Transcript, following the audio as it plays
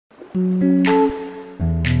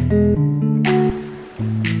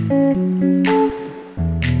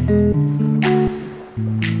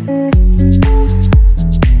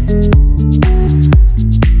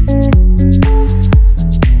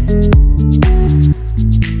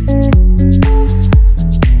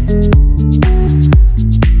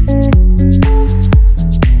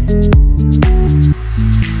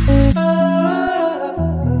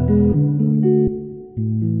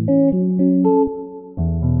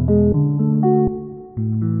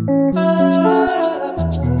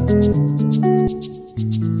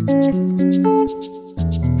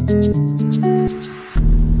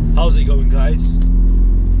How's it going, guys?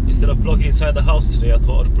 Instead of vlogging inside the house today, I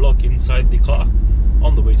thought I'd vlog inside the car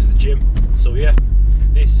on the way to the gym. So yeah,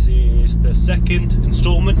 this is the second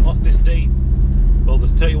installment of this day, well, the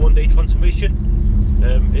 31-day transformation.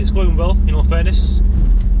 It's going well, in all fairness.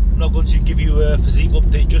 I'm not going to give you a physique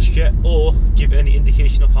update just yet, or give any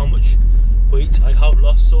indication of how much weight I have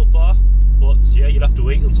lost so far, but yeah, you'll have to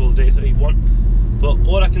wait until day 31. But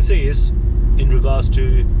all I can say is, in regards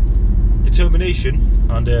to determination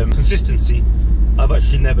and consistency, I've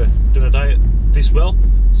actually never done a diet this well,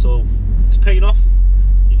 so it's paying off.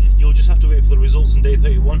 You'll just have to wait for the results on day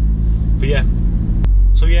 31. But yeah,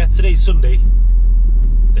 so yeah, today's Sunday,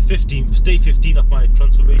 the 15th, day 15 of my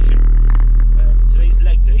transformation. Today's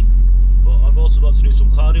leg day, but I've also got to do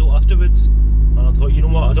some cardio afterwards, and I thought, you know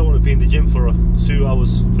what, I don't want to be in the gym for 2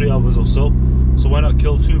 hours, 3 hours or so why not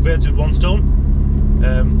kill two birds with one stone?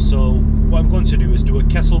 So what I'm going to do is do a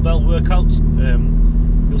kettlebell workout.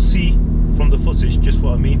 You'll see from the footage just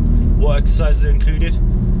what I mean, what exercises are included.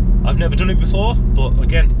 I've never done it before, but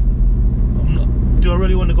again, do I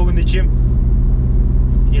really want to go in the gym,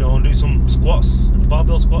 you know, and do some squats,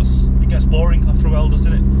 barbell squats? It gets boring after a while,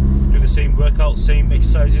 doesn't it? Do the same workout, same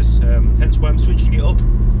exercises, hence why I'm switching it up.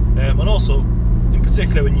 And also, in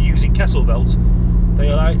particular, when you're using kettlebells,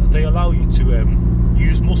 they allow you to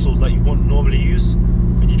use muscles that you won't normally use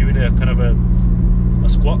when you're doing a kind of a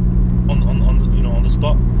squat on the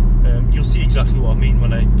spot. You'll see exactly what I mean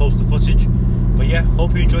when I post the footage. But yeah,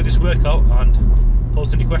 hope you enjoyed this workout, and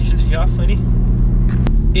post any questions if you have any.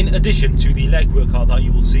 In addition to the leg workout that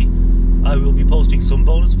you will see, I will be posting some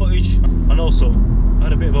bonus footage, and also I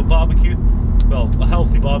had a bit of a barbecue, well, a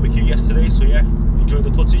healthy barbecue yesterday, so yeah, enjoy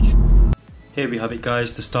the footage. Here we have it,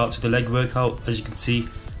 guys, the start to the leg workout. As you can see,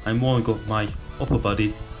 I'm warming up my upper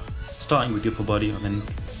body, starting with the upper body and then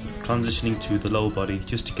transitioning to the lower body,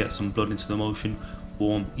 just to get some blood into the motion,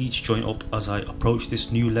 warm each joint up as I approach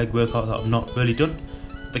this new leg workout that I've not really done,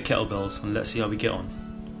 the kettlebells, and let's see how we get on.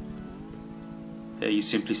 Here you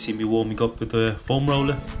simply see me warming up with the foam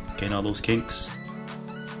roller, getting all those kinks.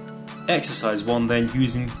 Exercise 1 then,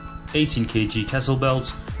 using 18 kg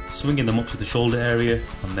kettlebells, swinging them up to the shoulder area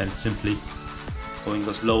and then simply going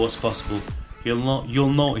as low as possible.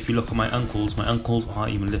 You'll know if you look at my ankles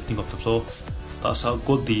aren't even lifting off the floor. That's how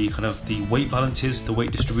good the weight balance is, the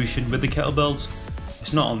weight distribution with the kettlebells.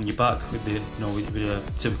 It's not on your back with the with a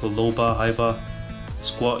typical low bar, high bar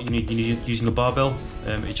squat. You need using a barbell.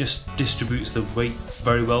 It just distributes the weight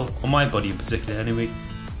very well on my body in particular anyway,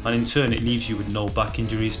 and in turn it leaves you with no back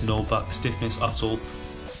injuries, no back stiffness at all.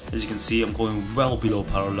 As you can see, I'm going well below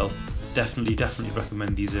parallel. Definitely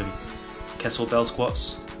recommend these kettlebell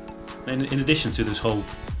squats. And in addition to this whole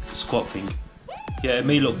squat thing, yeah, it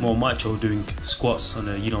may look more macho doing squats and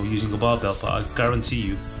using a barbell, but I guarantee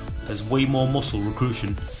you there's way more muscle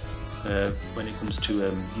recruitment when it comes to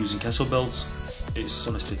using kettlebells. It's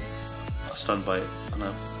honestly, I stand by it, and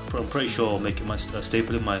I'm pretty sure I'll make it my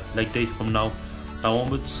staple in my leg day from now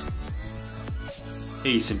onwards.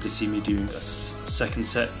 Here you simply see me doing a second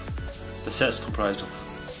set. The set's comprised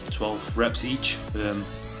of 12 reps each. In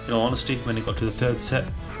all honesty, when it got to the third set,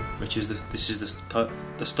 which is the start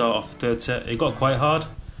of the third set, it got quite hard,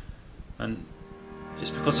 and it's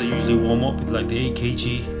because I usually warm up with like the 8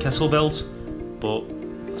 kg kettlebells, but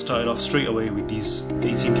I started off straight away with these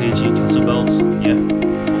 18 kg kettlebells. Yeah,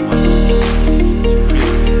 put my focus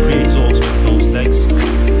to pre-exhaust those legs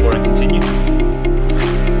before I continue.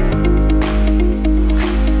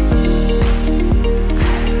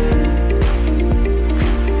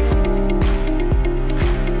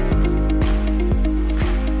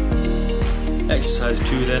 Exercise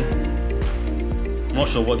 2 then. I'm not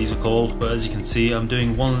sure what these are called, but as you can see, I'm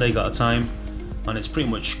doing one leg at a time, and it's pretty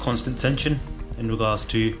much constant tension in regards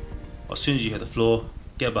to as soon as you hit the floor,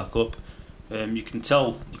 get back up. You can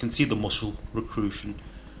see the muscle recruitment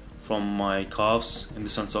from my calves, in the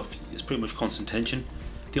sense of it's pretty much constant tension.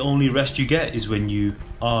 The only rest you get is when you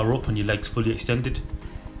are up and your legs fully extended,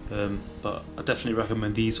 but I definitely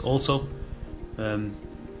recommend these also.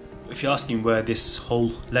 if you're asking where this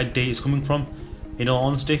whole leg day is coming from, in all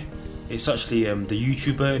honesty, it's actually the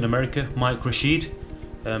YouTuber in America, Mike Rashid.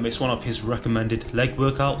 It's one of his recommended leg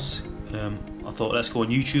workouts. I thought, let's go on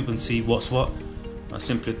YouTube and see what's what. I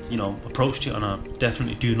simply, approached it, and I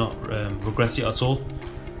definitely do not regret it at all.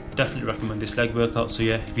 Definitely recommend this leg workout. So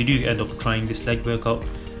yeah, if you do end up trying this leg workout,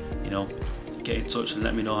 get in touch and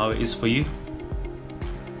let me know how it is for you.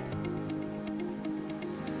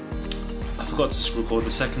 I forgot to record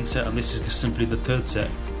the second set, and this is simply the third set.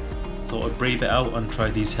 Thought I'd brave it out and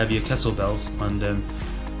try these heavier kettlebells. And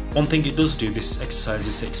one thing it does do, this exercise,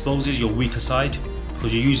 is it exposes your weaker side,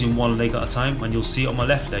 because you're using one leg at a time. And you'll see on my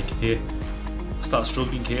left leg here, I start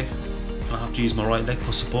struggling here, and I have to use my right leg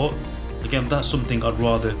for support. Again, that's something I'd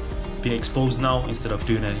rather be exposed now instead of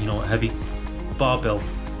doing a heavy barbell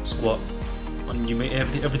squat. And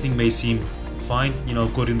everything may seem fine,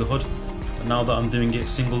 good in the hood, but now that I'm doing it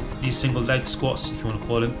these single leg squats, if you want to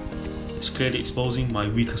call them, it's clearly exposing my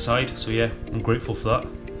weaker side. So yeah, I'm grateful for that.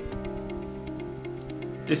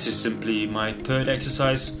 This is simply my third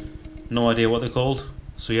exercise. No idea what they're called.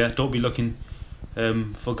 So yeah, don't be looking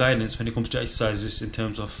for guidance when it comes to exercises in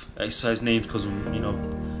terms of exercise names, because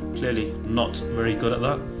I'm clearly not very good at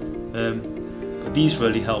that. But these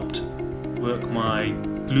really helped work my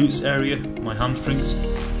glutes area, my hamstrings.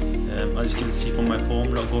 As you can see from my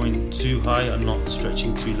form, not going too high and not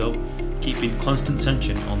stretching too low, keeping constant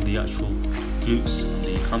tension on the actual glutes and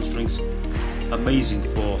the hamstrings. Amazing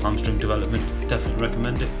for hamstring development, definitely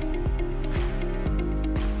recommend it.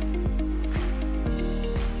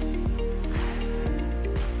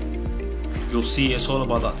 You'll see it's all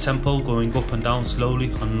about that tempo, going up and down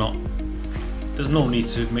slowly, and there's no need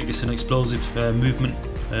to make this an explosive movement.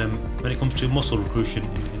 When it comes to muscle recruitment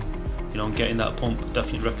and getting that pump,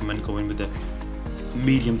 definitely recommend going with the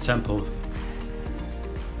medium tempo.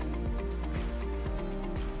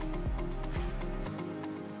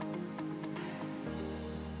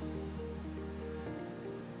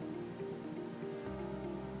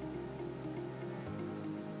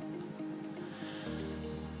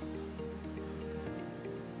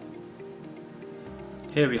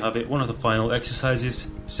 Here we have it, one of the final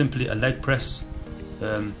exercises, simply a leg press.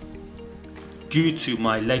 Due to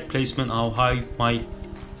my leg placement, how high my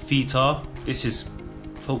feet are, this is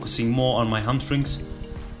focusing more on my hamstrings.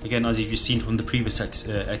 Again, as you've seen from the previous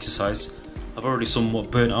exercise, I've already somewhat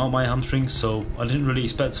burnt out my hamstrings, so I didn't really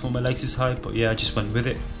expect to put my legs this high, but yeah, I just went with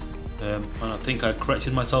it. And I think I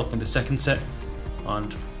corrected myself in the second set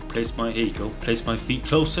and placed my feet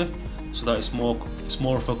closer, so that it's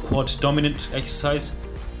more of a quad dominant exercise.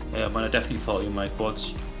 And I definitely felt in my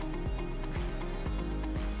quads.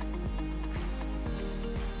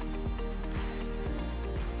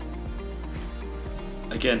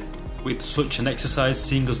 Again, with such an exercise,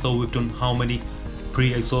 seeing as though we've done how many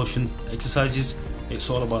pre-exhaustion exercises, it's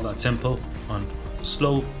all about that tempo and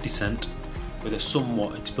slow descent with a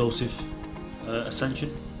somewhat explosive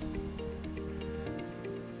ascension.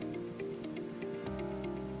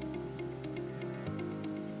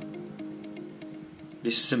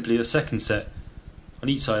 This is simply the second set. On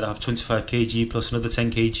each side I have 25 kg plus another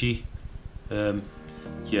 10 kg.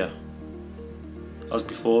 Yeah, as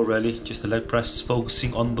before, really just the leg press,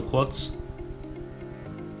 focusing on the quads.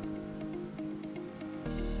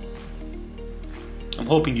 I'm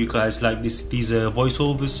hoping you guys like these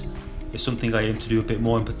voiceovers. It's something I aim to do a bit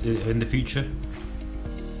more in the future.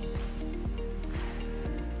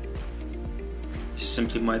 This is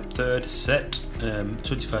simply my third set,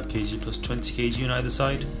 25 kg plus 20 kg on either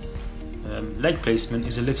side. Leg placement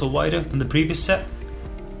is a little wider than the previous set.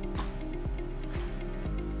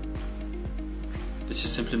 This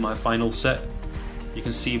is simply my final set. You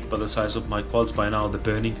can see by the size of my quads by now they're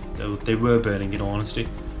burning. They were burning, in all honesty.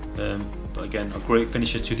 But again, a great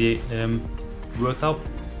finisher to the workout.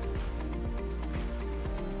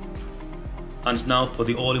 And now for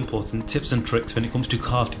the all important tips and tricks when it comes to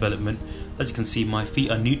calf development. As you can see, my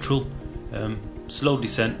feet are neutral, slow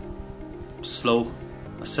descent, slow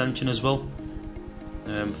ascension as well,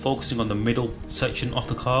 focusing on the middle section of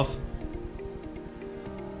the calf.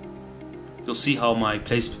 You'll see how my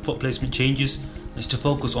foot placement changes. It's to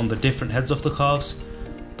focus on the different heads of the calves.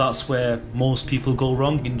 That's where most people go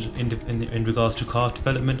wrong in regards to calf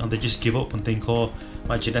development, and they just give up and think, oh,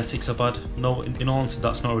 my genetics are bad. No, in all honesty,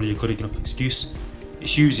 that's not really a good enough excuse.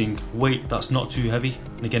 It's using weight that's not too heavy,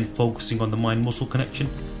 and again focusing on the mind-muscle connection,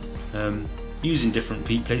 using different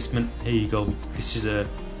feet placement. Here you go. This is a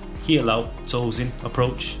heel out, toes in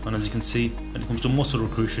approach, and as you can see, when it comes to muscle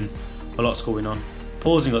recruitment, a lot's going on.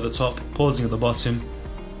 Pausing at the top, pausing at the bottom.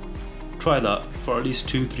 Try that for at least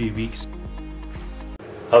 2-3 weeks.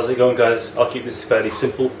 How's it going, guys? I'll keep this fairly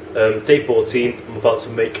simple. Day 14, I'm about to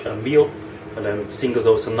make a meal, and seeing as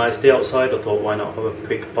though it's a nice day outside, I thought why not have a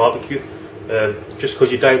quick barbecue. Just because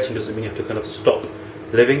you're dieting doesn't mean you have to kind of stop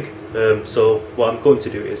living. So what I'm going to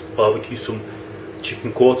do is barbecue some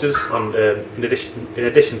chicken quarters, and in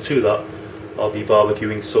addition to that, I'll be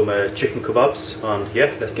barbecuing some chicken kebabs. And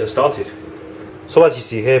yeah, let's get started. So as you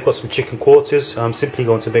see here, I've got some chicken quarters. I'm simply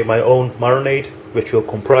going to make my own marinade, which will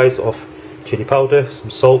comprise of chili powder, some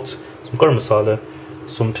salt, some garam masala,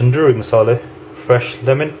 some tandoori masala, fresh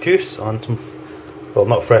lemon juice, and some, well,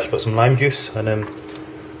 not fresh but some lime juice, and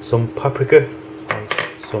some paprika and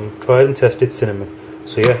some tried and tested cinnamon.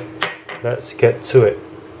 So yeah, let's get to it.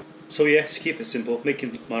 So yeah, to keep it simple,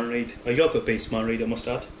 making marinade, a yogurt based marinade I must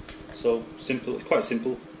add. So simple, quite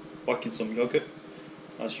simple, whacking some yogurt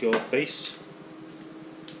as your base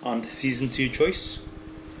and season to your choice.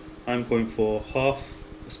 I'm going for half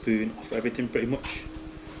a spoon of everything pretty much,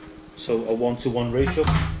 so a 1-to-1 ratio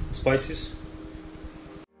of spices.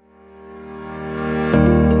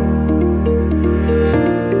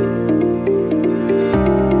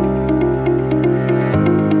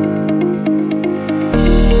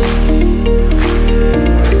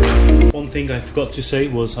 One thing I forgot to say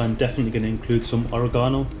was I'm definitely going to include some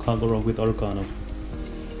oregano. Can't go wrong with oregano.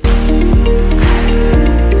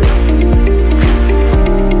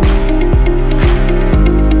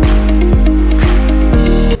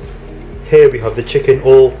 Here we have the chicken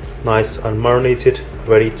all nice and marinated,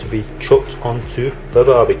 ready to be chucked onto the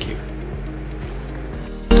barbecue.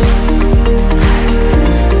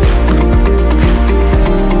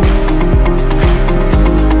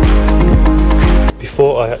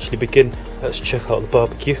 Before I actually begin, let's check out the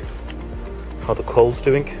barbecue, how the coal's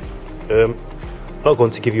doing. I'm not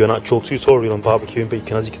going to give you an actual tutorial on barbecuing, but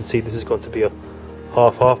as you can see, this is going to be a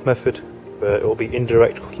half-half method, where it will be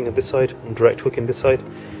indirect cooking on this side and direct cooking this side.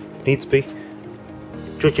 Needs to be.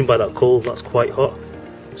 Judging by that coal, that's quite hot,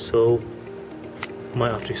 so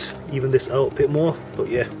might have to even this out a bit more, but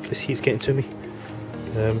yeah, this heat's getting to me.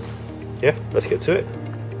 Yeah, let's get to it.